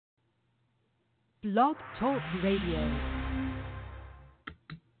Blog Talk Radio.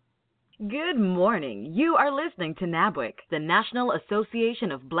 Good morning. You are listening to NABWIC, the National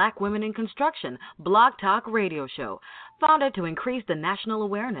Association of Black Women in Construction Blog Talk Radio Show, founded to increase the national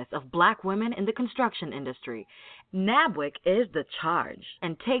awareness of Black women in the construction industry. NABWIC is the charge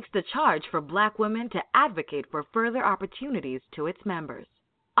and takes the charge for Black women to advocate for further opportunities to its members.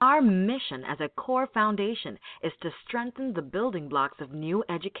 Our mission as a core foundation is to strengthen the building blocks of new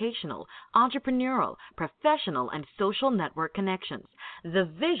educational, entrepreneurial, professional, and social network connections. The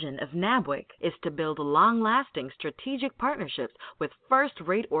vision of NABWIC is to build long-lasting strategic partnerships with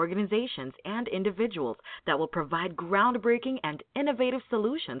first-rate organizations and individuals that will provide groundbreaking and innovative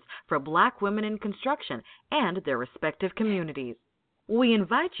solutions for Black women in construction and their respective communities. We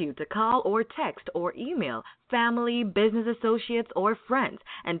invite you to call or text or email family, business associates, or friends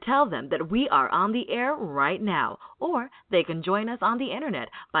and tell them that we are on the air right now, or they can join us on the internet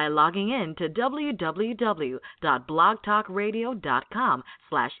by logging in to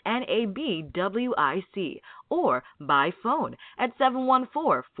www.blogtalkradio.com/NABWIC or by phone at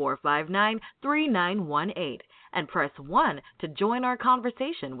 714-459-3918 and press 1 to join our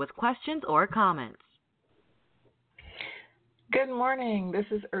conversation with questions or comments. Good morning. This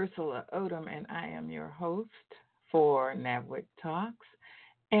is Ursula Odom, and I am your host for NABWIC Talks.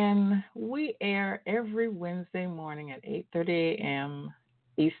 And we air every Wednesday morning at 8:30 a.m.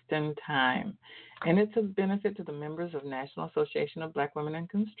 Eastern Time. And it's a benefit to the members of National Association of Black Women in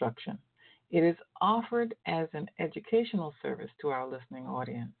Construction. It is offered as an educational service to our listening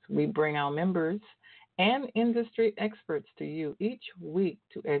audience. We bring our members and industry experts to you each week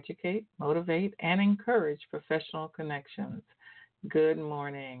to educate, motivate, and encourage professional connections. Good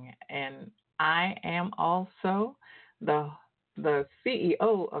morning. And I am also the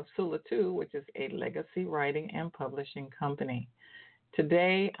CEO of Sula 2, which is a legacy writing and publishing company.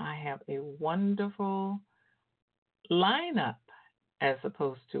 Today, I have a wonderful lineup as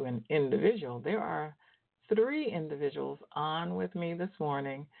opposed to an individual. There are 3 individuals on with me this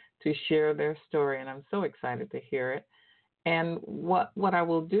morning to share their story, and I'm so excited to hear it. And what I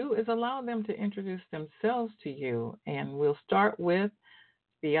will do is allow them to introduce themselves to you, and we'll start with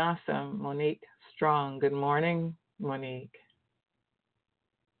the awesome Monique Strong. Good morning, Monique.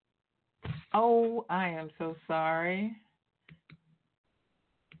 Oh, I am so sorry.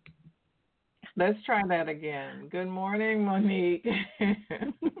 Let's try that again. Good morning, Monique.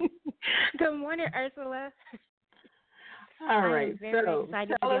 Good morning, Ursula. All right. I'm very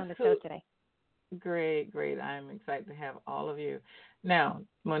excited to be on the show today. Great. I'm excited to have all of you. Now,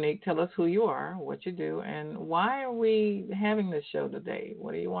 Monique, tell us who you are, what you do, and why are we having this show today?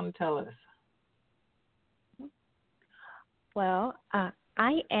 What do you want to tell us? Well,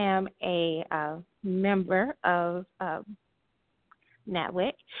 I am a member of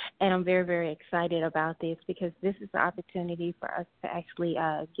NABWIC, and I'm very, very excited about this because this is the opportunity for us to actually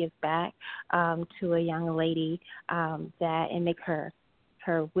give back to a young lady and make her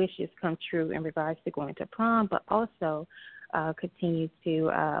wishes come true in regards to going to prom, but also continue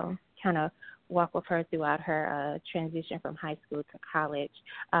to kind of walk with her throughout her transition from high school to college.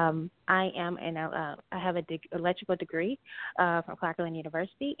 I have an electrical degree from Clarkland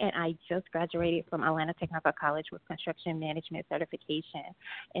University, and I just graduated from Atlanta Technical College with construction management certification.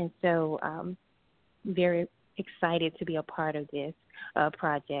 And so very excited to be a part of this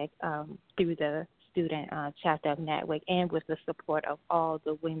project through the student chapter of NABWIC and with the support of all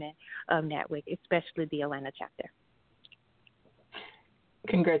the women of NABWIC, especially the Atlanta chapter.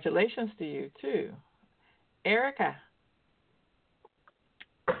 Congratulations to you, too. Erica.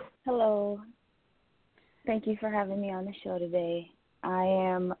 Hello. Thank you for having me on the show today. I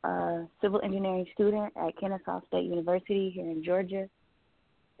am a civil engineering student at Kennesaw State University here in Georgia,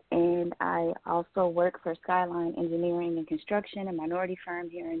 and I also work for Skyline Engineering and Construction, a minority firm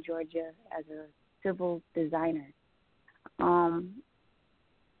here in Georgia, as a civil designer.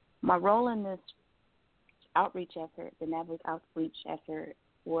 My role in this outreach effort, the NABWIC outreach effort,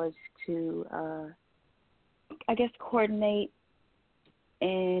 was to, coordinate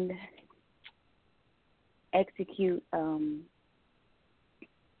and execute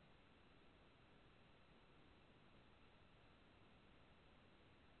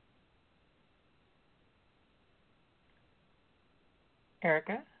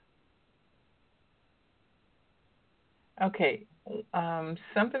Erica? Okay.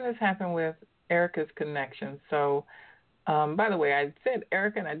 Something has happened with Erica's connection. So, by the way, I said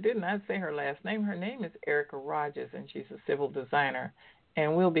Erica, and I did not say her last name. Her name is Erica Rogers, and she's a civil designer.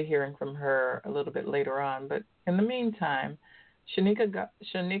 And we'll be hearing from her a little bit later on. But in the meantime,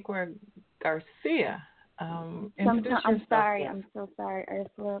 Shaniqua Garcia Introduce yourself. I'm sorry. I'm so sorry,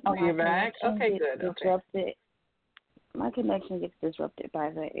 Ursula. Oh, you're back? Okay, good. Disrupted. My connection gets disrupted by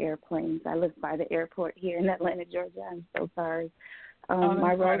the airplanes. I live by the airport here in Atlanta, Georgia. I'm so sorry.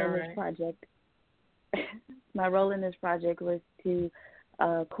 My role in this project, was to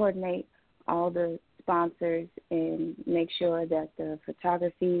coordinate all the sponsors and make sure that the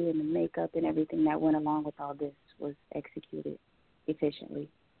photography and the makeup and everything that went along with all this was executed efficiently.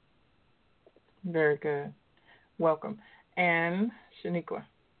 Very good. Welcome. And Shaniqua.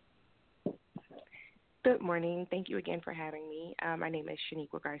 Good morning. Thank you again for having me. My name is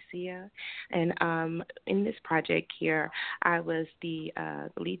Shaniqua Garcia, and in this project here, I was the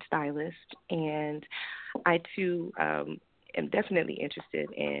lead stylist, and I, too, am definitely interested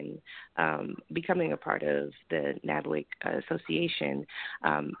in becoming a part of the NABWIC Association.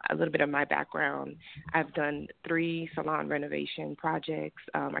 A little bit of my background, I've done 3 salon renovation projects.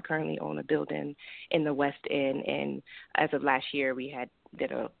 I currently own a building in the West End, and as of last year, we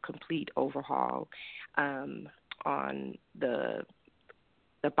did a complete overhaul on the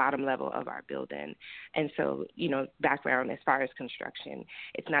bottom level of our building. And so, background as far as construction,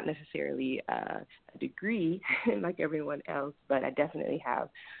 it's not necessarily a degree like everyone else, but I definitely have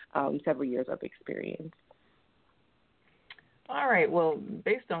several years of experience. All right. Well,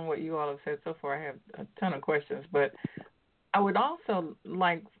 based on what you all have said so far, I have a ton of questions, but I would also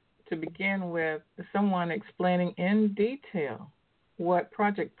like to begin with someone explaining in detail what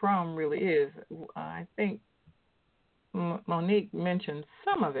Project Prom really is. I think Monique mentioned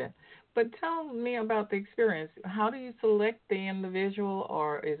some of it, but tell me about the experience. How do you select the individual,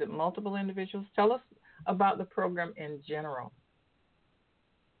 or is it multiple individuals? Tell us about the program in general.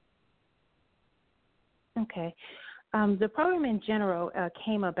 Okay. The program in general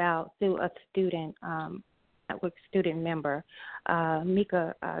came about through a student member,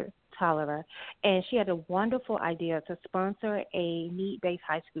 Mika Tolliver, and she had a wonderful idea to sponsor a need-based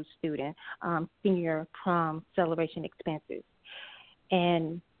high school student senior prom celebration expenses.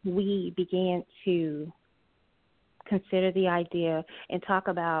 And we began to consider the idea and talk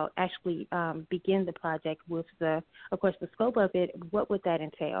about actually begin the project with the scope of it. What would that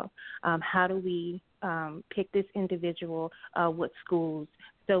entail? How do we pick this individual? What schools?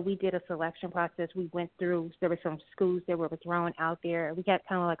 So we did a selection process. We went through, there were some schools that were thrown out there. We had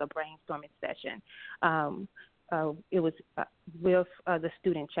kind of like a brainstorming session. It was with the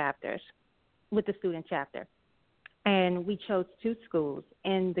student chapter. And we chose 2 schools,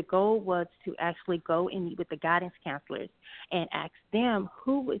 and the goal was to actually go and meet with the guidance counselors and ask them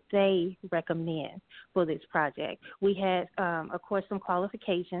who would they recommend for this project. We had, of course, some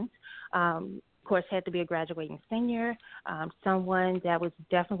qualifications. Of course, had to be a graduating senior, someone that was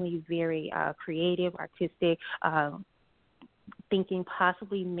definitely very creative, artistic, thinking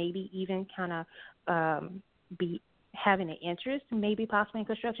possibly maybe even kind of be having an interest, maybe possibly in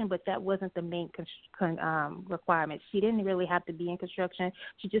construction, but that wasn't the main requirement. She didn't really have to be in construction.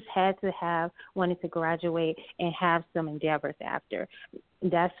 She just had to wanted to graduate and have some endeavors after.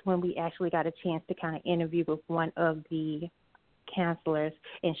 That's when we actually got a chance to kind of interview with one of the counselors,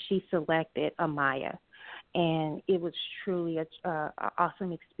 and she selected Amaya. And it was truly an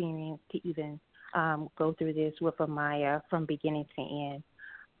awesome experience to even go through this with Amaya from beginning to end.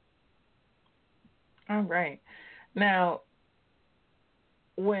 All right. Now,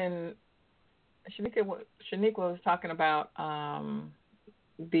 when Shaniqua was talking about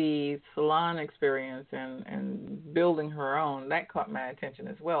the salon experience and building her own, that caught my attention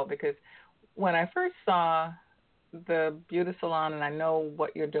as well, because when I first saw the beauty salon, and I know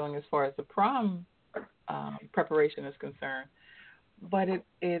what you're doing as far as the prom preparation is concerned, but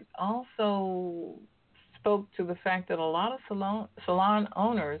it also spoke to the fact that a lot of salon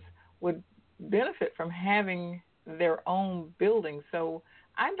owners would benefit from having their own building. So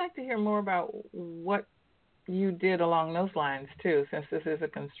I'd like to hear more about what you did along those lines too, since this is a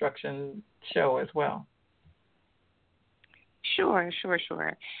construction show as well. Sure.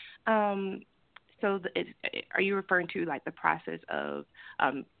 So are you referring to like the process of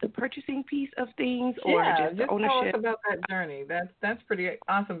the purchasing piece of things, or just the ownership? Tell us about that journey. That's pretty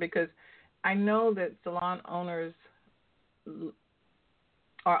awesome, because I know that salon owners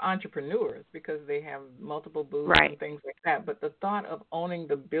are entrepreneurs because they have multiple booths and things like that. But the thought of owning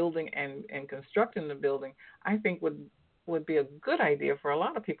the building and constructing the building, I think would be a good idea for a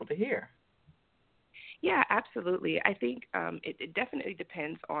lot of people to hear. Yeah, absolutely. I think it definitely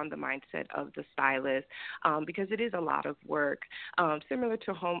depends on the mindset of the stylist because it is a lot of work, similar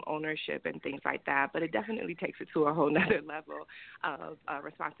to home ownership and things like that, but it definitely takes it to a whole nother level of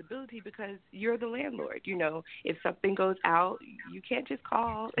responsibility because you're the landlord. You know, if something goes out, you can't just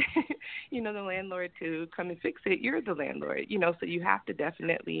call, the landlord to come and fix it. You're the landlord, so you have to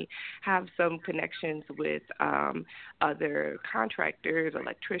definitely have some connections with other contractors,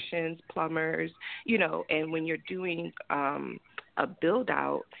 electricians, plumbers, and when you're doing a build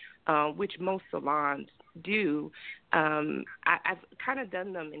out, which most salons do, I've kind of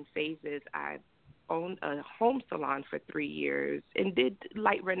done them in phases. I've owned a home salon for 3 years and did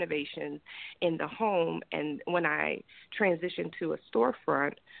light renovations in the home. And when I transitioned to a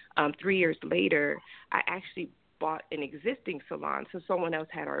storefront 3 years later, I actually bought an existing salon, so someone else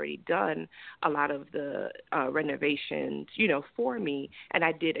had already done a lot of the renovations, for me. And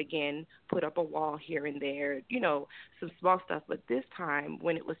I did, again, put up a wall here and there, some small stuff. But this time,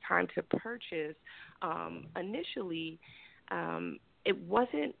 when it was time to purchase, initially, it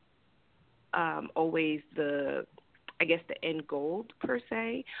wasn't always the end goal per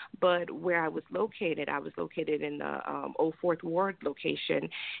se, but where I was located in the Old Fourth Ward location,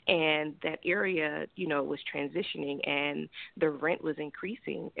 and that area, was transitioning, and the rent was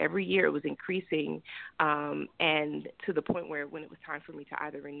increasing. Every year it was increasing, and to the point where when it was time for me to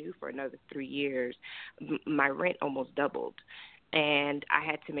either renew for another 3 years, my rent almost doubled. And I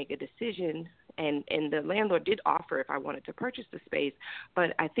had to make a decision, and the landlord did offer if I wanted to purchase the space,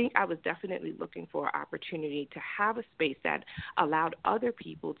 but I think I was definitely looking for an opportunity to have a space that allowed other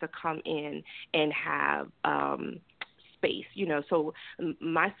people to come in and have space, So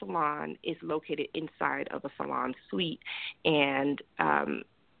my salon is located inside of a salon suite, and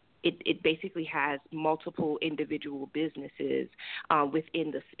it basically has multiple individual businesses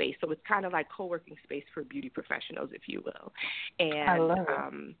within the space. So it's kind of like co-working space for beauty professionals, if you will. And I love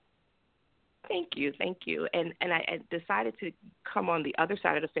it. Thank you. And I decided to come on the other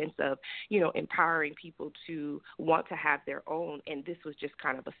side of the fence of, empowering people to want to have their own. And this was just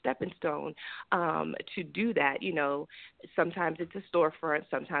kind of a stepping stone to do that. Sometimes it's a storefront,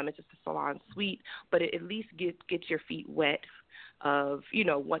 sometimes it's just a salon suite, but it at least gets your feet wet of,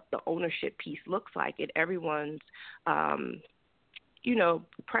 what the ownership piece looks like, and everyone's,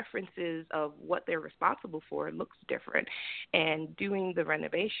 preferences of what they're responsible for looks different. And doing the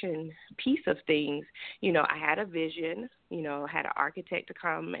renovation piece of things, I had a vision, had an architect to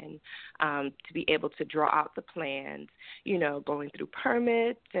come and to be able to draw out the plans, going through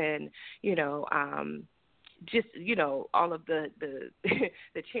permits and, just, all of the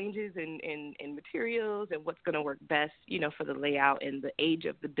the changes in materials and what's going to work best, for the layout and the age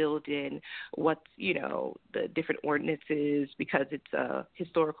of the building, what's, the different ordinances, because it's a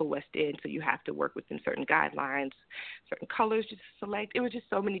historical West End, so you have to work within certain guidelines, certain colors to select. It was just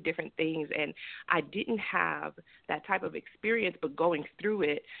so many different things, and I didn't have that type of experience, but going through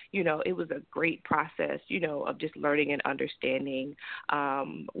it, it was a great process, of just learning and understanding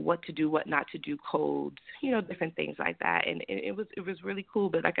what to do, what not to do, codes, different things like that. And it was really cool.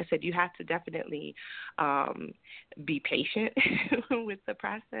 But like I said, you have to definitely be patient with the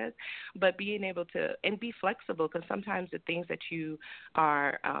process, but being able to, and be flexible, because sometimes the things that you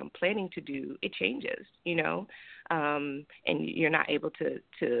are planning to do, it changes, and you're not able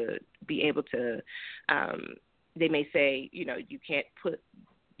to be able to, they may say, you can't put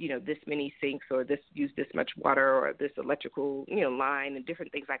this many sinks, or use this much water, or this electrical, line, and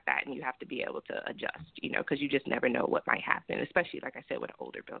different things like that. And you have to be able to adjust, because you just never know what might happen, especially, like I said, with an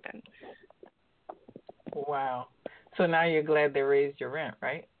older building. Wow. So now you're glad they raised your rent,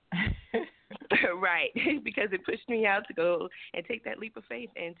 right? Right, because it pushed me out to go and take that leap of faith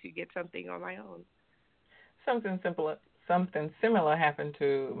and to get something on my own. Something similar happened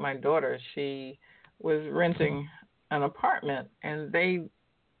to my daughter. She was renting an apartment, and they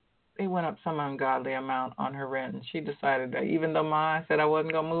went up some ungodly amount on her rent, and she decided that even though I said I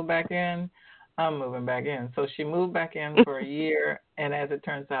wasn't going to move back in, I'm moving back in. So she moved back in for a year, and as it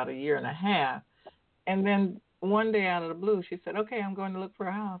turns out, a year and a half. And then one day out of the blue, she said, okay, I'm going to look for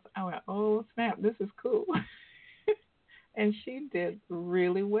a house. I went, oh, snap, this is cool. And she did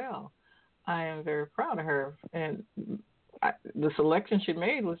really well. I am very proud of her. And the selection she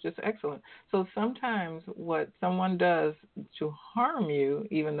made was just excellent. So sometimes what someone does to harm you,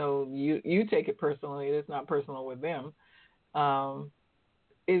 even though you take it personally, it's not personal with them,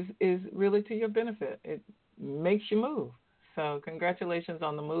 is really to your benefit. It makes you move. So congratulations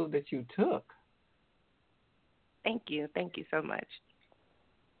on the move that you took. Thank you so much.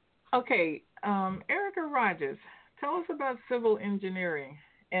 Okay, Erica Rogers, tell us about civil engineering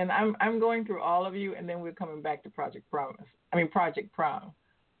and I'm going through all of you, and then we're coming back to Project Prom.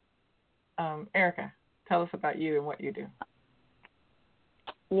 Erica, tell us about you and what you do.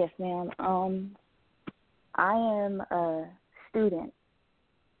 Yes, ma'am. I am a student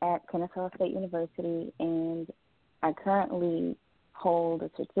at Kennesaw State University, and I currently hold a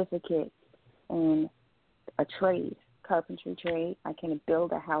certificate in a trade, carpentry trade. I can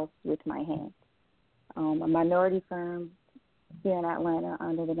build a house with my hands. A minority firm here in Atlanta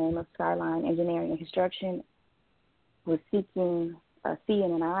under the name of Skyline Engineering and Construction was seeking a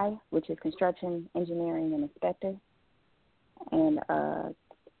CNI, which is Construction Engineering and Inspector. And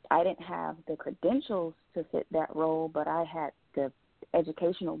I didn't have the credentials to fit that role, but I had the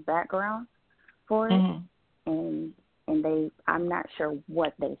educational background for it. And I'm not sure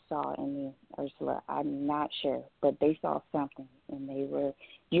what they saw in me, Ursula. I'm not sure, but they saw something, and they were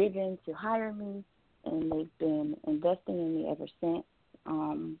driven to hire me, and they've been investing in me ever since.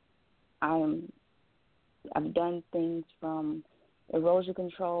 I've done things from erosion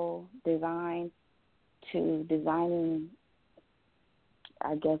control design to designing,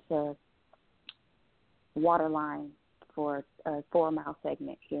 I guess, a water line for a 4-mile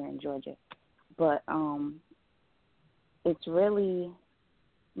segment here in Georgia. But it's really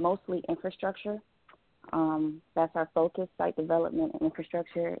mostly infrastructure. That's our focus, site development and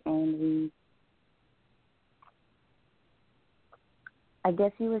infrastructure, and I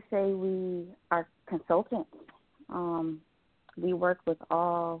guess you would say we are consultants. We work with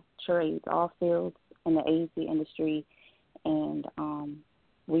all trades, all fields in the AEC industry, and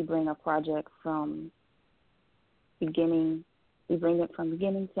we bring a project from beginning. We bring it from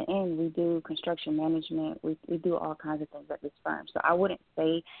beginning to end. We do construction management. We do all kinds of things at this firm. So I wouldn't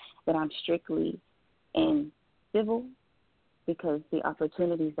say that I'm strictly in civil, because the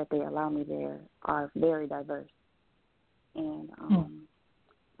opportunities that they allow me there are very diverse. And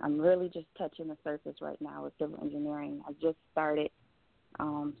I'm really just touching the surface right now with civil engineering. I just started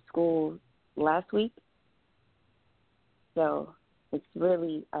school last week, so it's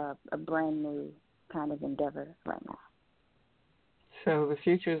really a brand new kind of endeavor right now. So the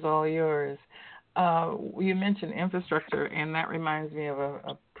future is all yours. You mentioned infrastructure, and that reminds me of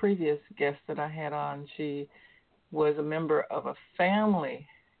a previous guest that I had on. She was a member of a family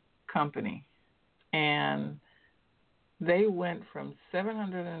company, and they went from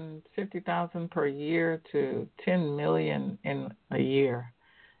 $750,000 per year to $10 million in a year,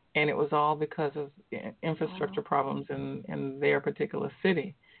 and it was all because of infrastructure problems in their particular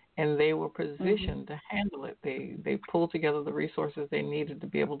city. And they were positioned to handle it. They pulled together the resources they needed to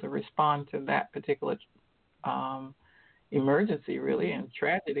be able to respond to that particular emergency, really, and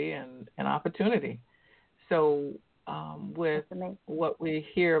tragedy and opportunity. So with what we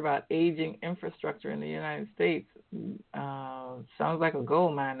hear about aging infrastructure in the United States, sounds like a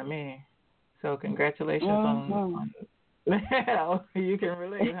gold mine to me. So congratulations on you can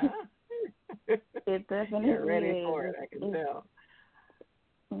relate, huh? It definitely You're ready is. for it, I can tell.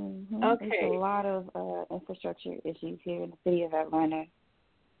 Okay. There's a lot of infrastructure issues here in the city of Atlanta.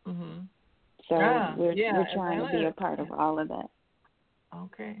 So we're trying to be a part of all of that.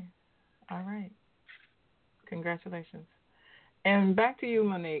 Okay. All right. Congratulations. And back to you,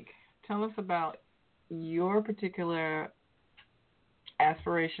 Monique. Tell us about your particular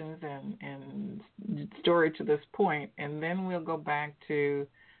aspirations and story to this point, and then we'll go back to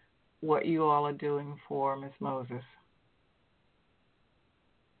what you all are doing for Ms. Moses.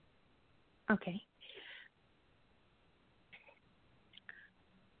 Okay.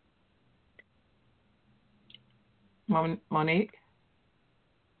 Monique?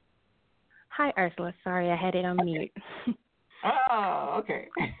 Hi, Ursula. Sorry, I had it on mute. Oh, okay.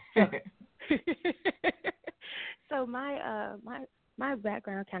 So my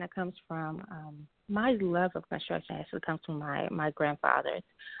background kind of comes from my love of construction actually comes from my grandfather's.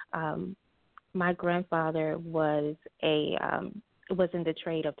 My grandfather was in the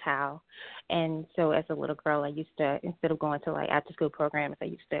trade of tile, and so as a little girl, I used to, instead of going to like after school programs, I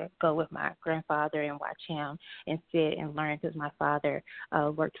used to go with my grandfather and watch him and sit and learn, because my father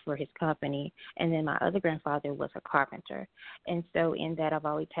worked for his company, and then my other grandfather was a carpenter, and so in that I've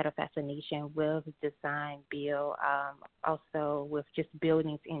always had a fascination with design, build, also with just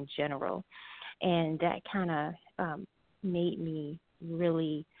buildings in general, and that kind of made me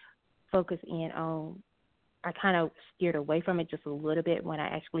really focus in on. I kind of steered away from it just a little bit when I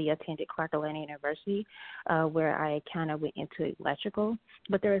actually attended Clark Atlanta University, where I kind of went into electrical.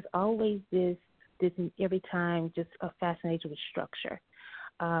 But there is always this every time just a fascination with structure.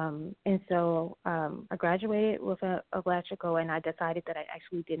 And so I graduated with a electrical, and I decided that I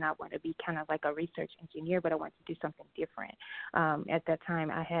actually did not want to be kind of like a research engineer, but I wanted to do something different. At that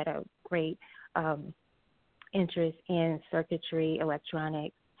time, I had a great interest in circuitry,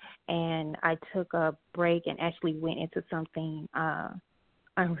 electronics, and I took a break and actually went into something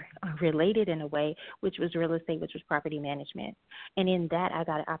related in a way, which was real estate, which was property management. And in that, I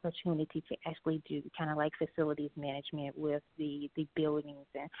got an opportunity to actually do kind of like facilities management with the buildings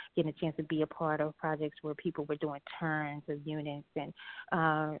and getting a chance to be a part of projects where people were doing turns of units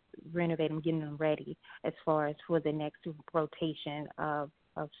and renovating, getting them ready as far as for the next rotation of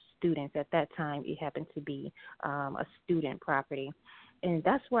students. At that time, it happened to be a student property. And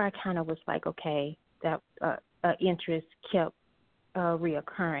that's where I kind of was like, okay, that interest kept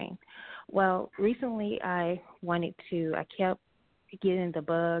reoccurring. Well, recently I kept getting the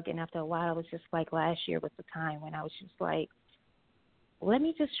bug, and after a while I was just like, last year was the time when I was just like, let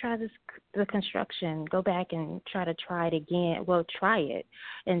me just try the construction, go back and try it again. Well, try it.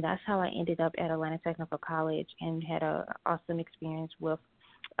 And that's how I ended up at Atlanta Technical College and had an awesome experience with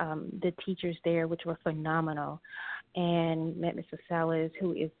the teachers there, which were phenomenal, and met Mr. Salas,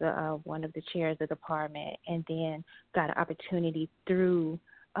 who is one of the chairs of the department, and then got an opportunity through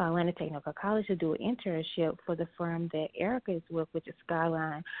Atlanta Technical College to do an internship for the firm that Erica is with, which is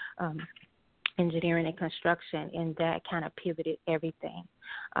Skyline Engineering and Construction, and that kind of pivoted everything.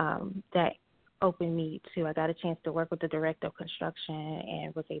 That opened me to, I got a chance to work with the director of construction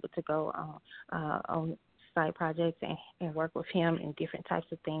and was able to go on site projects and work with him in different types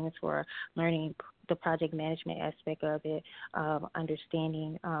of things for learning the project management aspect of it,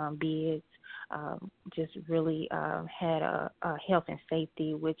 understanding bids, just really had a health and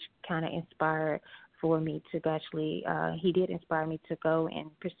safety, which kind of inspired for me to actually, he did inspire me to go and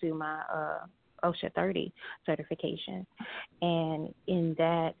pursue my OSHA 30 certification. And in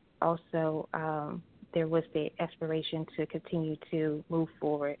that also, there was the aspiration to continue to move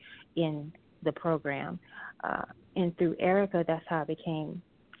forward in the program. And through Erica, that's how I became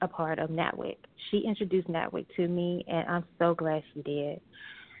a part of NABWIC. She introduced NABWIC to me, and I'm so glad she did,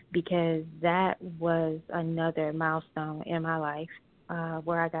 because that was another milestone in my life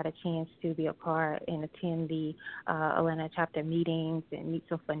where I got a chance to be a part and attend the Atlanta chapter meetings and meet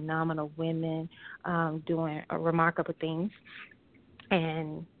some phenomenal women doing remarkable things.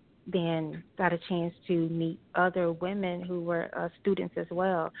 And then got a chance to meet other women who were students as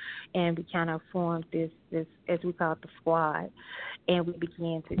well, and we kind of formed this as we call it, the squad, and we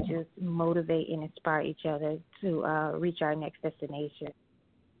began to just motivate and inspire each other to reach our next destination,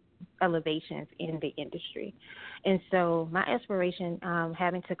 elevations in the industry. And so my aspiration,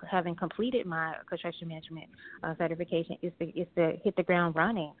 having completed my construction management certification, is to hit the ground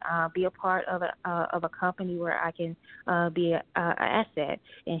running, be a part of a company where I can be an asset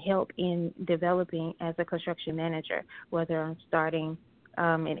and help in developing as a construction manager, whether I'm starting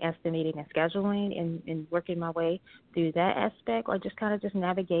in estimating and scheduling and working my way through that aspect, or just kind of just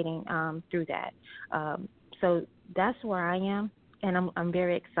navigating through that. So that's where I am. And I'm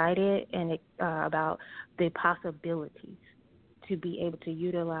very excited and about the possibilities to be able to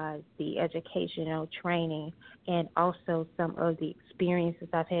utilize the educational training and also some of the experiences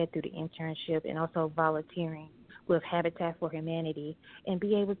I've had through the internship and also volunteering with Habitat for Humanity, and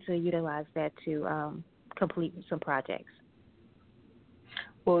be able to utilize that to complete some projects.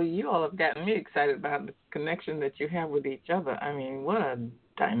 Well, you all have gotten me excited about the connection that you have with each other. I mean, what a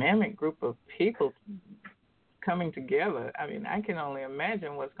dynamic group of people coming together. I mean, I can only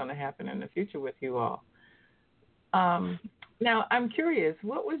imagine what's going to happen in the future with you all. Now, I'm curious,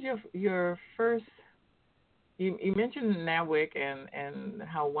 what was your first, you mentioned NABWIC and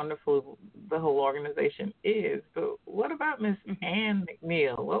how wonderful the whole organization is, but what about Miss Ann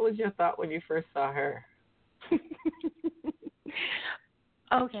McNeil? What was your thought when you first saw her?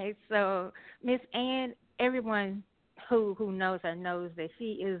 Okay, so Miss Ann, everyone who knows her knows that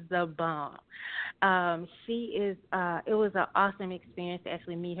she is the bomb. She is. It was an awesome experience to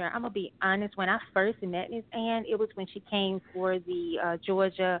actually meet her. I'm gonna be honest. When I first met Miss Ann, it was when she came for the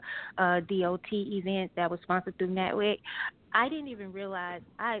Georgia DOT event that was sponsored through NABWIC. I didn't even realize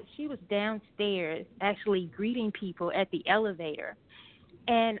she was downstairs actually greeting people at the elevator.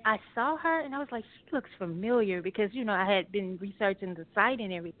 And I saw her, and I was like, she looks familiar, because, I had been researching the site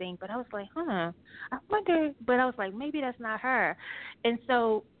and everything. But I was like, I wonder. But I was like, maybe that's not her. And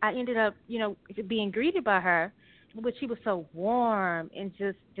so I ended up, being greeted by her. But she was so warm and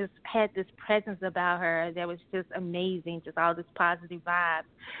just had this presence about her that was just amazing, just all this positive vibes.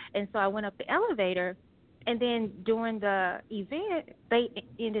 And so I went up the elevator. And then during the event, they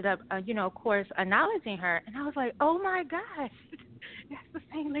ended up, of course, acknowledging her. And I was like, oh, my gosh. that's the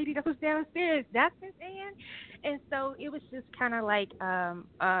same lady that was downstairs. That's Miss Ann. And so it was just kind of like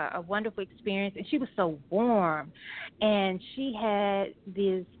a wonderful experience. And she was so warm. And she had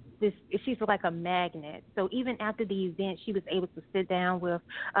she's like a magnet. So even after the event, she was able to sit down with,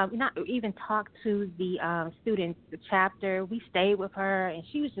 not even talk to the students, the chapter. We stayed with her, and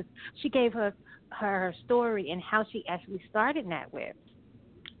she gave her story and how she actually started NABWIC.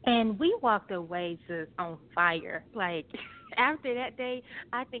 And we walked away just on fire. Like, after that day,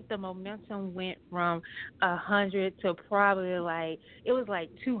 I think the momentum went from 100 to probably it was like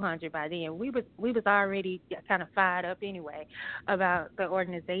 200 by then. We was already kind of fired up anyway about the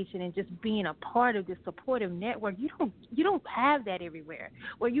organization and just being a part of this supportive network. You don't have that everywhere,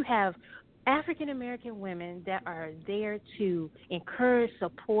 where you have African American women that are there to encourage,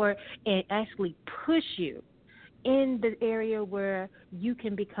 support, and actually push you in the area where you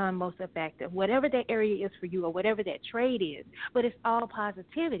can become most effective, whatever that area is for you or whatever that trade is. But it's all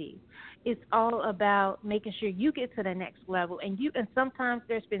positivity. It's all about making sure you get to the next level. And sometimes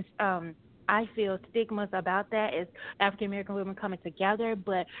there's been, I feel, stigmas about that as African American women coming together.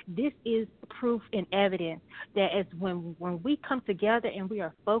 But this is proof and evidence that when we come together and we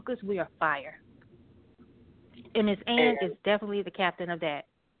are focused, we are fire. And Ms. Ann is definitely the captain of that.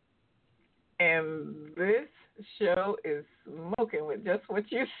 And this show is smoking with just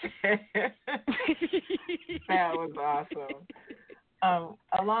what you said. That was awesome. A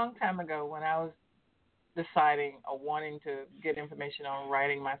long time ago, when I was deciding or wanting to get information on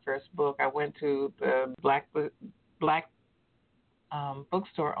writing my first book, I went to the black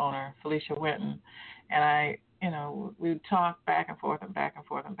bookstore owner, Felicia Winton, and we talked back and forth and back and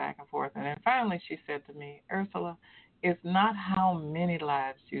forth and back and forth, and then finally she said to me, Ursula, it's not how many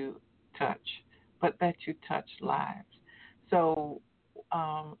lives you touch, but that you touch lives. So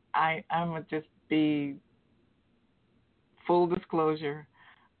I'm going to just be full disclosure.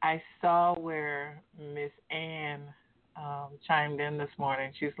 I saw where Miss Ann chimed in this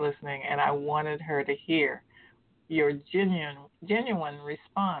morning. She's listening, and I wanted her to hear your genuine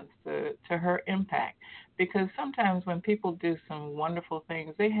response to her impact. Because sometimes when people do some wonderful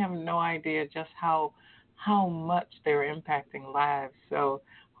things, they have no idea just how much they're impacting lives. So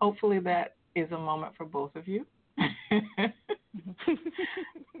hopefully that is a moment for both of you.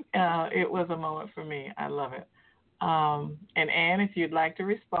 It was a moment for me. I love it. And Ann, if you'd like to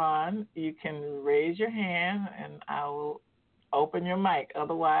respond, you can raise your hand, and I will open your mic.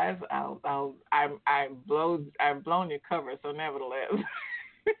 Otherwise, I've blown your cover. So nevertheless,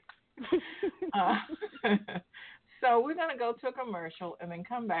 so we're going to go to a commercial and then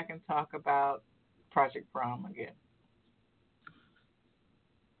come back and talk about Project Prom again.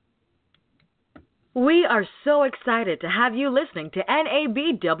 We are so excited to have you listening to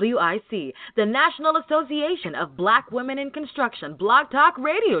NABWIC, the National Association of Black Women in Construction Blog Talk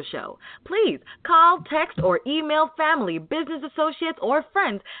Radio Show. Please call, text, or email family, business associates, or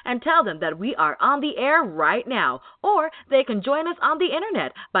friends and tell them that we are on the air right now. Or they can join us on the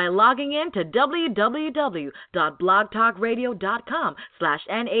internet by logging in to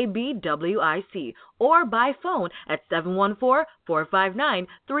www.blogtalkradio.com/NABWIC or by phone at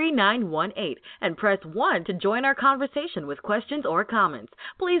 714-459-3918 and press 1 to join our conversation with questions or comments.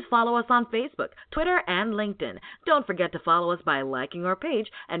 Please follow us on Facebook, Twitter, and LinkedIn. Don't forget to follow us by liking our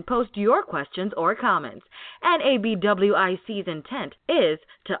page and post your questions or comments. NABWIC's intent is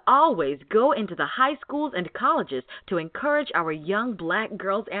to always go into the high schools and colleges to encourage our young black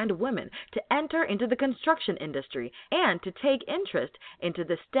girls and women to enter into the construction industry and to take interest into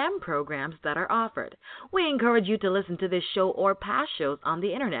the STEM programs that are offered. We encourage you to listen to this show or past shows on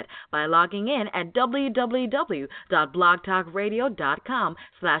the internet by logging in at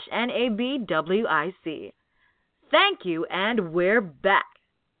www.blogtalkradio.com/NABWIC. Thank you, and we're back.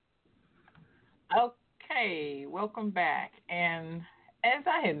 Okay, welcome back. And as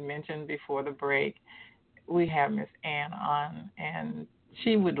I had mentioned before the break, we have Miss Ann on, and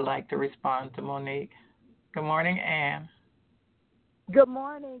she would like to respond to Monique. Good morning, Ann. Good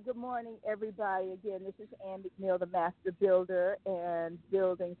morning, everybody. Again, this is Ann McNeil, the Master Builder, and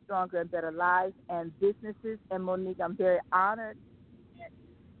building stronger and better lives and businesses. And Monique, I'm very honored at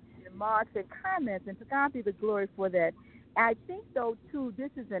your remarks and comments, and to God be the glory for that. I think, though, too,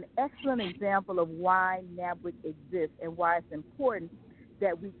 this is an excellent example of why NABWIC exists and why it's important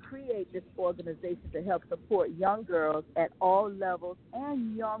that we create this organization to help support young girls at all levels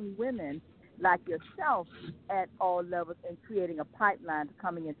and young women like yourself at all levels in creating a pipeline to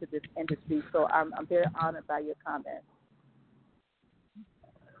coming into this industry. So I'm very honored by your comments.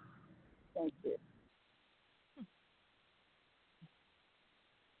 Thank you.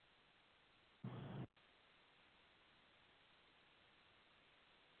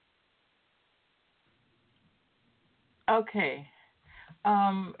 Okay.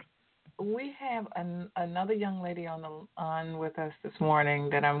 We have another young lady on with us this morning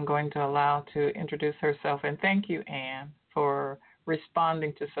that I'm going to allow to introduce herself. And thank you, Anne, for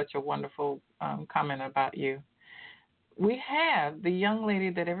responding to such a wonderful comment about you. We have the young lady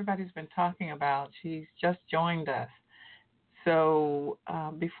that everybody's been talking about. She's just joined us. So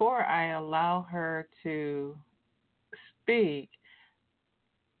before I allow her to speak,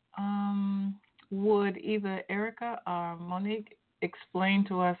 would either Erica or Monique explain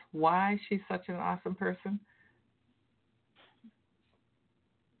to us why she's such an awesome person?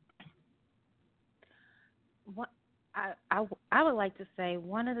 What I would like to say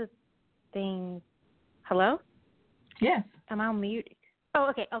one of the things. Hello? Yes. Am I on mute? Oh,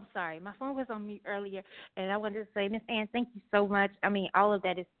 okay. I'm sorry. My phone was on mute earlier, and I wanted to say, Miss Ann, thank you so much. I mean, all of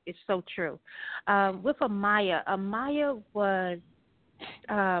that is so true. With Amaya was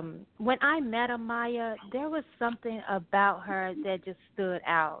when I met Amaya, there was something about her that just stood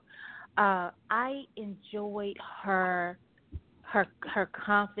out. I enjoyed her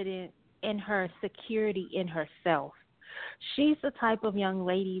confidence and her security in herself. She's the type of young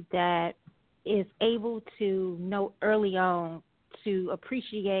lady that is able to know early on to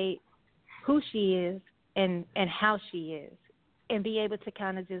appreciate who she is and how she is, and be able to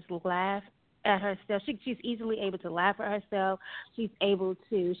kind of just laugh at herself. She's easily able to laugh at herself. She's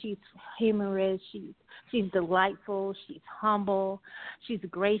humorous. She's delightful. She's humble. She's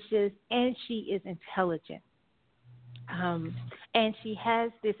gracious, and she is intelligent. And she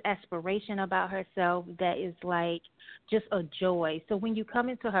has this aspiration about herself that is like just a joy. So when you come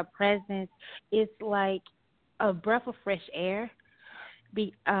into her presence, it's like a breath of fresh air.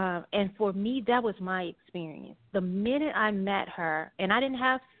 And for me, that was my experience. The minute I met her, and I didn't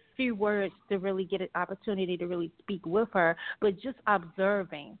have few words to really get an opportunity to really speak with her, but just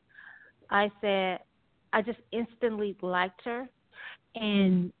observing, I just instantly liked her.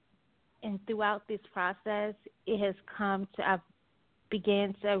 And throughout this process, it has come to, I've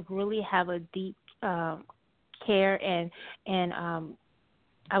began to really have a deep care and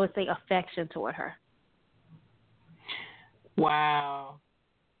I would say affection toward her. Wow.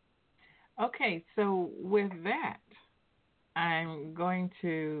 Okay, so with that, I'm going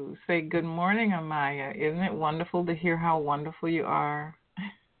to say good morning, Amaya. Isn't it wonderful to hear how wonderful you are?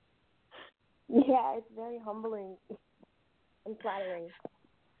 Yeah, it's very humbling and flattering.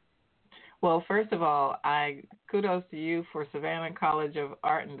 Well, first of all, kudos to you for Savannah College of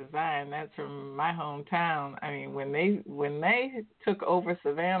Art and Design. That's from my hometown. I mean, when they took over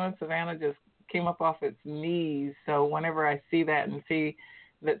Savannah just came up off its knees. So whenever I see that and see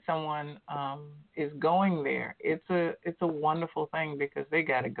that someone is going there, it's a wonderful thing because they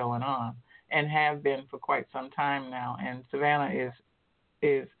got it going on and have been for quite some time now. And Savannah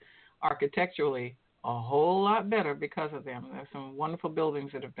is architecturally a whole lot better because of them. There's some wonderful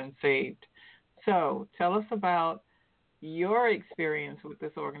buildings that have been saved. So tell us about your experience with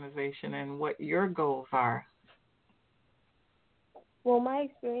this organization and what your goals are. Well, my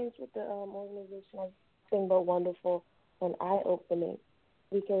experience with the organization has been both wonderful and eye-opening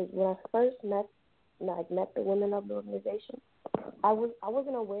because when I first met the women of the organization, I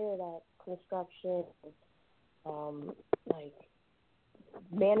wasn't aware that construction, like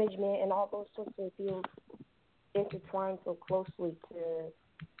management and all those sorts of fields intertwine so closely to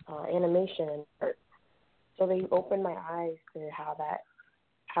animation and art. So they opened my eyes to how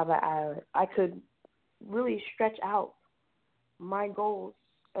I could really stretch out my goals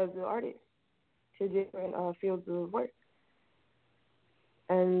as an artist to different fields of work.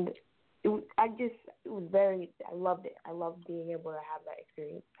 And I loved it. I loved being able to have that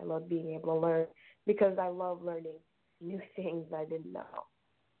experience. I loved being able to learn because I love learning new things I didn't know.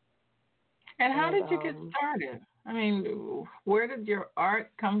 And how did you get started? I mean, where did your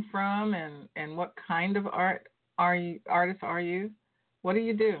art come from, and what kind of artist are you? What do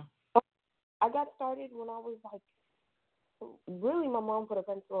you do? I got started when I was really my mom put a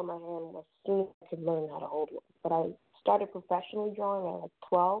pencil in my hand as soon as I could learn how to hold one. But I started professionally drawing at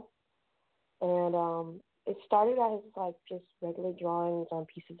 12, and it started as just regular drawings on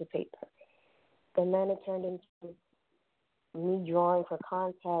pieces of paper. And then it turned into me drawing for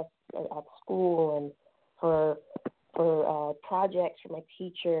contests at school and for projects for my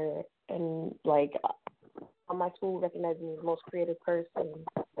teacher, and my school recognized me as the most creative person.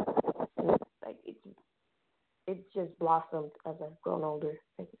 And it's just blossomed as I've grown older.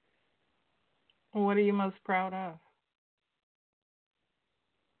 What are you most proud of?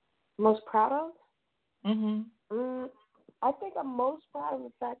 Most proud of? Mm-hmm. I think I'm most proud of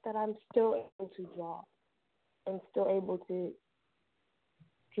the fact that I'm still able to draw and still able to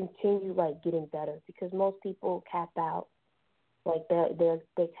continue like getting better, because most people cap out. Like their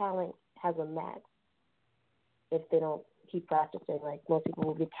talent has a max if they don't keep practicing. Like most people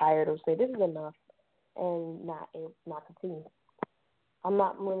will get tired or say this is enough and not continue. I'm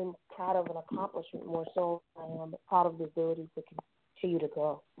not really proud of an accomplishment, more so I am proud of the ability to continue to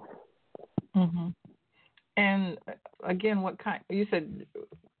grow. Mm-hmm. And again, what kind? You said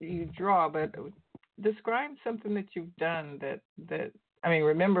you draw, but describe something that you've done that. I mean,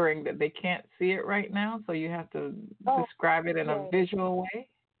 remembering that they can't see it right now, so you have to describe it in a visual way.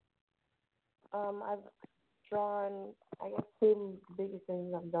 I've drawn, I guess, two biggest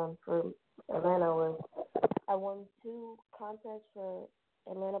things I've done for Atlanta was I won 2 contests for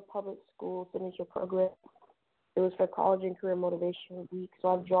Atlanta Public School Signature Program. It was for College and Career Motivation Week, so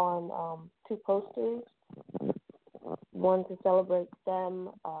I've drawn 2 posters, one to celebrate STEM,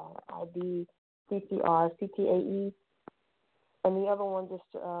 ID, CPR, CTAE, and the other one just,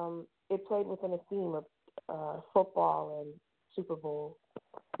 it played within a theme of football and Super Bowl.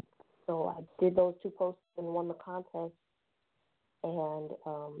 So I did those 2 posters and won the contest. And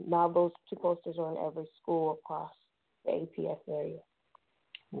now those 2 posters are in every school across the APS area.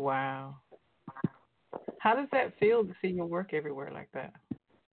 Wow. How does that feel to see your work everywhere like that?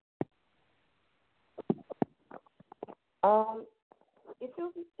 It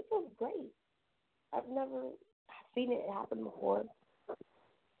feels great. I've never seen it happen before.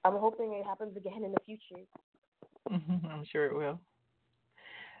 I'm hoping it happens again in the future. I'm sure it will.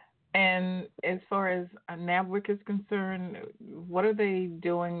 And as far as NABWIC is concerned, what are they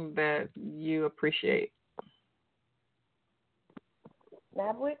doing that you appreciate?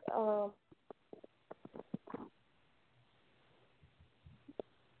 NABWIC,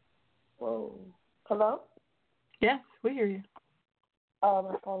 whoa, hello? Yes, we hear you.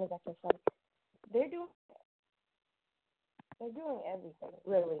 My phone is acting funny. They're doing everything,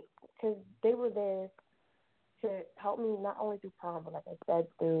 really, because they were there to help me not only through prom, but like I said,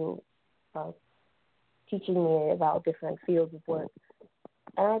 through teaching me about different fields of work.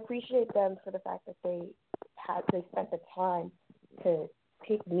 And I appreciate them for the fact that they spent the time to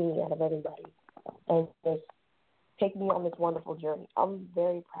pick me out of everybody and just take me on this wonderful journey. I'm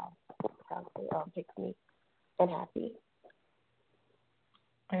very proud they picked me and happy.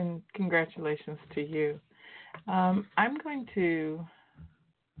 And congratulations to you. I'm going to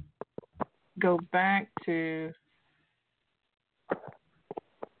go back to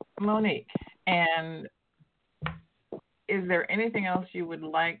Monique. And is there anything else you would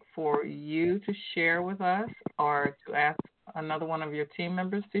like for you to share with us or to ask another one of your team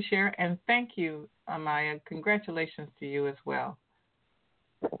members to share? And thank you, Amaya. Congratulations to you as well.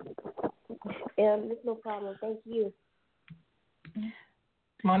 There's no problem. Thank you.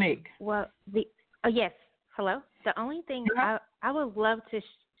 Monique. Well, yes. Hello. The only thing I would love to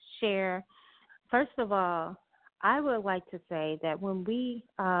share, first of all, I would like to say that when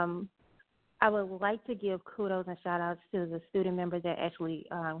I would like to give kudos and shout outs to the student member that actually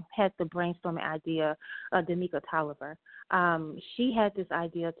had the brainstorming idea, Danica Tolliver. She had this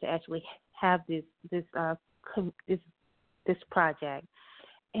idea to actually have this project,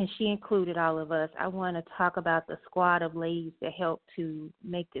 and she included all of us. I want to talk about the squad of ladies that helped to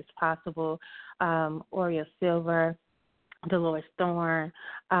make this possible. Oria Silver, Dolores Thorne,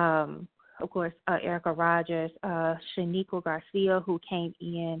 of course, Erica Rogers, Shaniqua Garcia, who came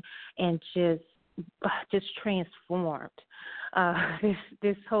in and just transformed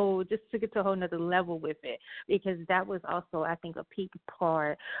this whole, just took it to a whole nother level with it, because that was also, I think, a peak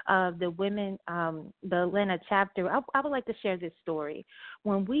part of the women, the Atlanta chapter. I would like to share this story.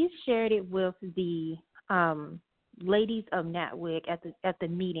 When we shared it with the ladies of NABWIC at the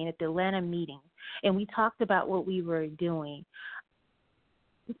meeting, at the Atlanta meeting, and we talked about what we were doing,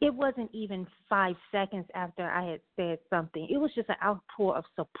 it wasn't even 5 seconds after I had said something. It was just an outpour of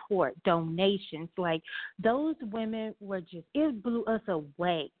support, donations. Like, those women were just, it blew us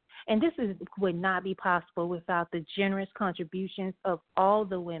away. And this would not be possible without the generous contributions of all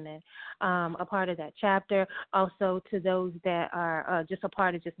the women a part of that chapter. Also to those that are just a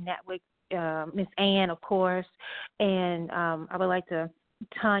part of just NABWIC, Miss Ann, of course. And I would like to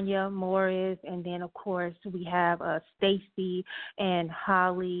Tanya Morris, and then of course we have Stacy and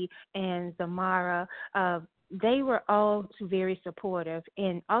Holly and Zamara. They were all very supportive,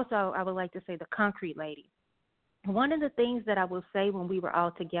 and also I would like to say the Concrete Lady. One of the things that I will say when we were all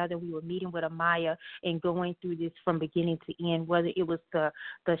together, we were meeting with Amaya and going through this from beginning to end, whether it was the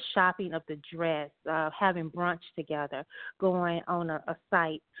shopping of the dress, having brunch together, going on a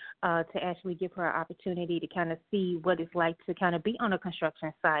site to actually give her an opportunity to kind of see what it's like to kind of be on a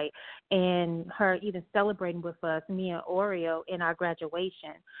construction site, and her even celebrating with us, me and Oreo, in our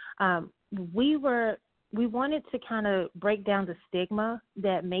graduation. We wanted to kind of break down the stigma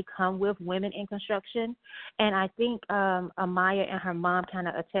that may come with women in construction. And I think Amaya and her mom kind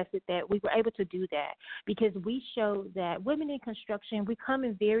of attested that we were able to do that because we showed that women in construction, we come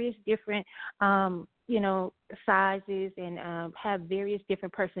in various different, sizes and have various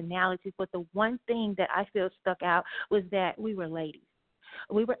different personalities. But the one thing that I feel stuck out was that we were ladies.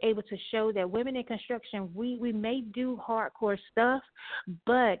 We were able to show that women in construction, we may do hardcore stuff,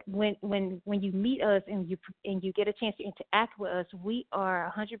 but when you meet us and you get a chance to interact with us, we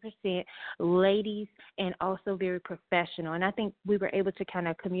are 100% ladies and also very professional. And I think we were able to kind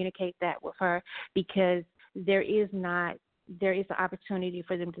of communicate that with her because there is an opportunity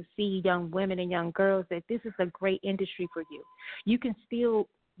for them to see young women and young girls that this is a great industry for you. You can still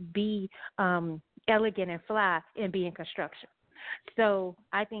be elegant and fly and be in construction. So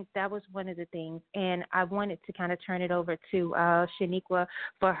I think that was one of the things, and I wanted to kind of turn it over to Shaniqua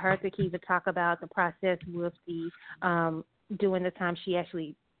for her to keep talk about the process with the during the time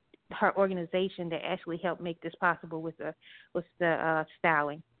her organization that actually helped make this possible with the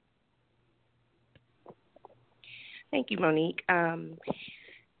styling. Thank you, Monique.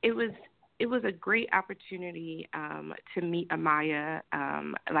 It was a great opportunity to meet Amaya.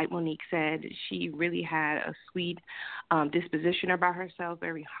 Like Monique said, she really had a sweet disposition about herself,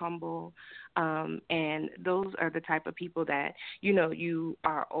 very humble. And those are the type of people that, you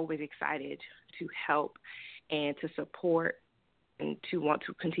are always excited to help and to support and to want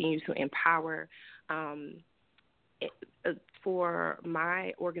to continue to empower. For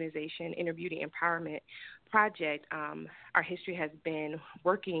my organization, Inner Beauty Empowerment Project, our history has been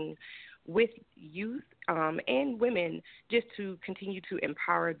working with youth and women just to continue to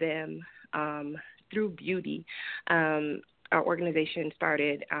empower them through beauty. Our organization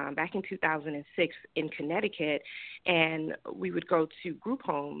started back in 2006 in Connecticut, and we would go to group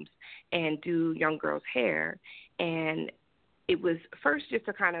homes and do young girls' hair. And it was first just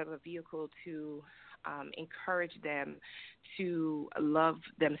a kind of a vehicle to encourage them to love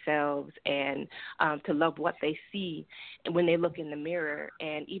themselves and to love what they see when they look in the mirror.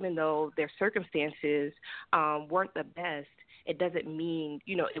 And even though their circumstances weren't the best, it doesn't mean,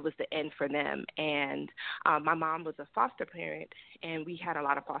 it was the end for them. And my mom was a foster parent, and we had a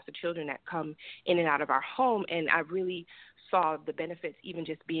lot of foster children that come in and out of our home. And I really saw the benefits, even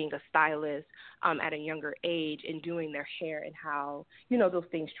just being a stylist at a younger age and doing their hair and how, those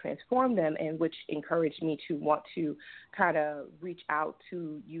things transform them, and which encouraged me to want to kind of reach out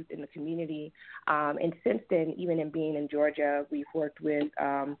to youth in the community. And since then, even in being in Georgia, we've worked with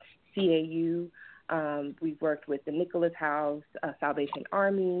CAU, we've worked with the Nicholas House, Salvation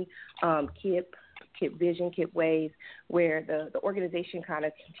Army, KIP Vision, KIP Ways, where the organization kind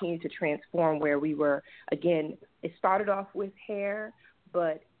of continued to transform, where we were, again, it started off with hair,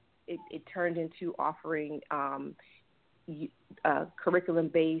 but it turned into offering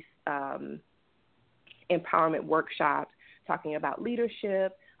curriculum-based empowerment workshops, talking about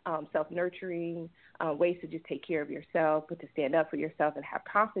leadership, self-nurturing, ways to just take care of yourself, but to stand up for yourself and have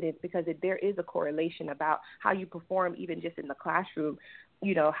confidence, because there is a correlation about how you perform even just in the classroom,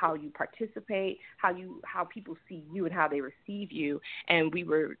 how you participate, how people see you and how they receive you. And we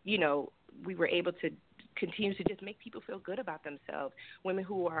were able to continue to just make people feel good about themselves. Women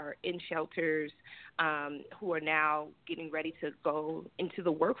who are in shelters, who are now getting ready to go into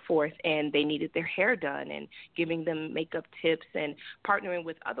the workforce, and they needed their hair done, and giving them makeup tips and partnering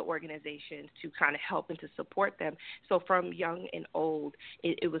with other organizations to kind of help and to support them. So from young and old,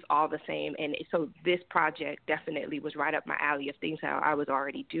 it was all the same. And so this project definitely was right up my alley of things that I was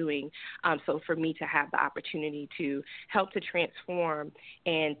already doing. So for me to have the opportunity to help to transform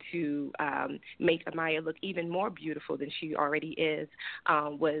and to make Amaya look even more beautiful than she already is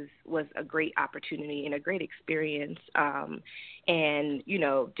was a great opportunity and a great experience. And,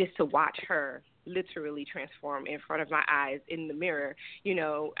 just to watch her literally transform in front of my eyes in the mirror,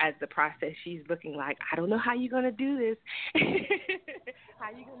 as the process, she's looking like, I don't know how you're going to do this. How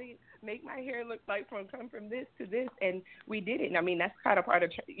you going to make my hair look like come from this to this? And we did it. And I mean, that's kind of part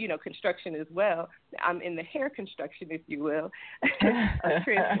of, construction as well. I'm in the hair construction, if you will, of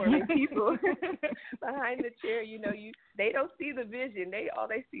transforming people behind the chair. They don't see the vision. All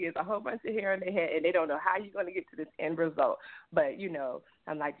they see is a whole bunch of hair on their head, and they don't know how you're going to get to this end result. But,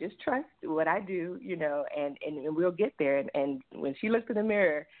 I'm like, just trust what I do, and we'll get there. And when she looked in the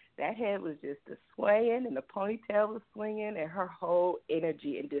mirror, that head was just swaying, and the ponytail was swinging, and her whole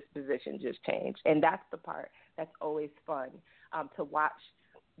energy and disposition just changed. And that's the part that's always fun, to watch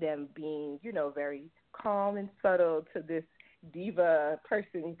them being, very calm and subtle to this diva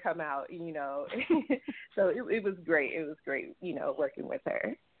person come out, So it was great. It was great, working with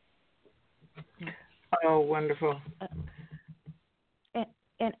her. Oh, wonderful.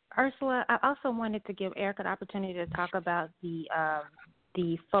 And Ursula, I also wanted to give Erica the opportunity to talk about the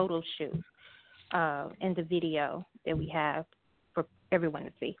photo shoot and the video that we have for everyone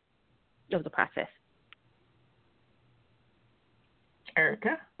to see of the process.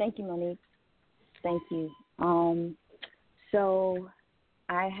 Erica? Thank you, Monique. Thank you. So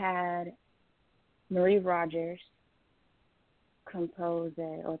I had Marie Rogers compose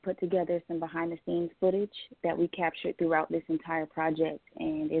or put together some behind-the-scenes footage that we captured throughout this entire project,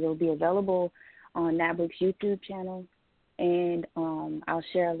 and it'll be available on NABWIC's YouTube channel, and I'll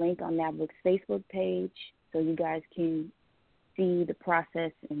share a link on NABWIC's Facebook page so you guys can see the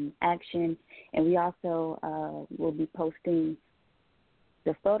process in action, and we also will be posting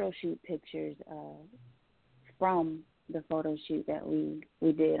the photo shoot pictures from the photo shoot that we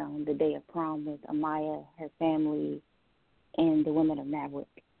did on the day of prom with Amaya, her family, and the women of NABWIC.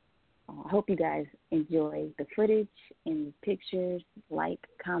 I hope you guys enjoy the footage and the pictures. Like,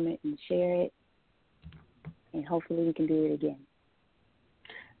 comment, and share it. And hopefully we can do it again.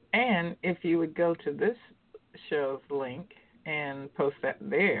 And if you would go to this show's link and post that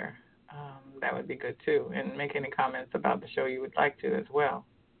there, that would be good too. And make any comments about the show you would like to as well.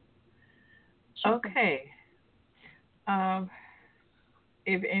 Okay.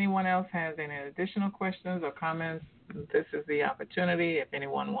 If anyone else has any additional questions or comments, this is the opportunity. If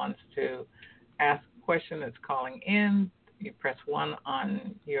anyone wants to ask a question that's calling in, you press 1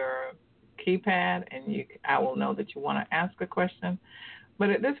 on your keypad, and I will know that you want to ask a question.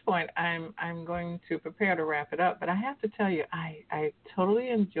 But at this point, I'm going to prepare to wrap it up. But I have to tell you, I totally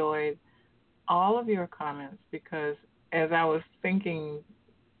enjoyed all of your comments, because as I was thinking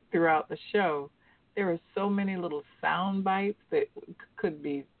throughout the show, there are so many little sound bites that could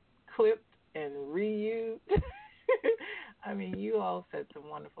be clipped and reused. I mean, you all said some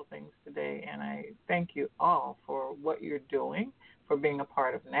wonderful things today, and I thank you all for what you're doing, for being a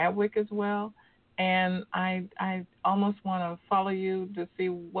part of NABWIC as well. And I almost want to follow you to see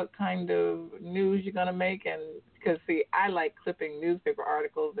what kind of news you're going to make. And because, see, I like clipping newspaper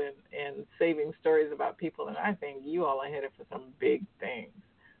articles and saving stories about people, and I think you all are headed for some big things.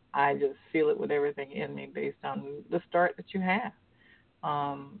 I just feel it with everything in me based on the start that you have.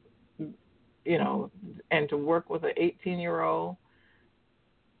 And to work with an 18-year-old,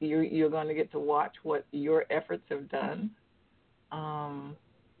 you're going to get to watch what your efforts have done.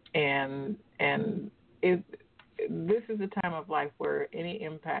 This is a time of life where any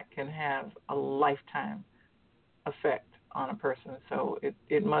impact can have a lifetime effect on a person. So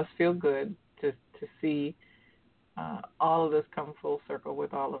it must feel good to see all of this come full circle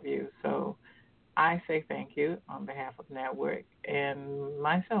with all of you. So I say thank you on behalf of NABWIC and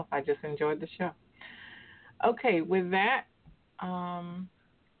myself. I just enjoyed the show. Okay, with that,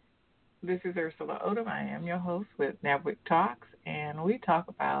 this is Ursula Odom. I am your host with NABWIC Talks, and we talk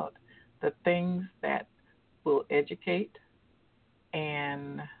about the things that will educate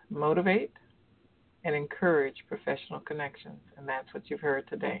and motivate and encourage professional connections, and that's what you've heard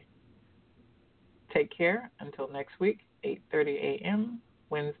today. Take care until next week, 8:30 a.m.,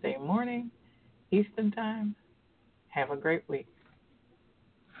 Wednesday morning, Eastern Time. Have a great week.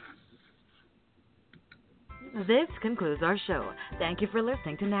 This concludes our show. Thank you for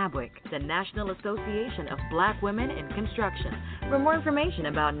listening to NABWIC, the National Association of Black Women in Construction. For more information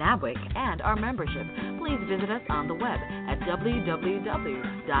about NABWIC and our membership, please visit us on the web at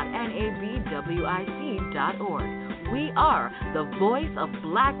www.nabwic.org. We are the voice of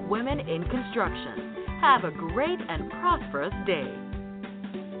Black women in construction. Have a great and prosperous day.